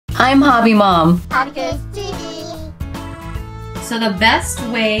I'm HobbyMom. HobbyKidsTV. So the best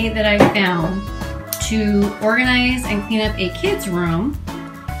way that I've found to organize and clean up a kid's room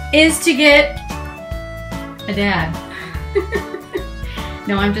is to get a dad.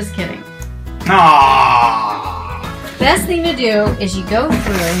 No, I'm just kidding. Aww. Best thing to do is you go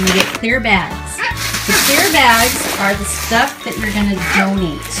through and you get clear bags. The clear bags are the stuff that you're going to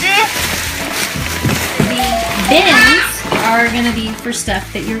donate. The bins are going to be for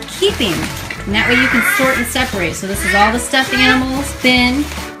stuff that you're keeping. And that way you can sort and separate. So this is all the stuffed animals, bin.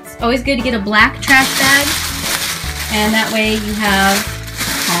 It's always good to get a black trash bag. And that way you have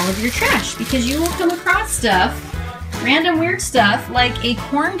all of your trash. Because you will come across stuff, random weird stuff, like a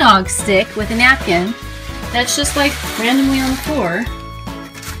corn dog stick with a napkin that's just like randomly on the floor.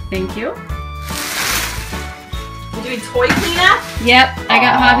 Thank you. We're doing toy cleanup? Yep, I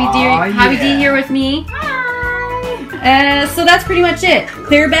got Hobby D here with me. Hi! So that's pretty much it.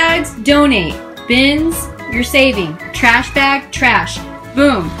 Clear bags, donate. Bins, you're saving. Trash bag, trash.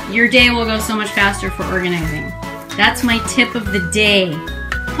 Boom. Your day will go so much faster for organizing. That's my tip of the day.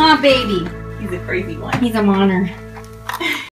 Huh, baby? He's a crazy one. He's a monster.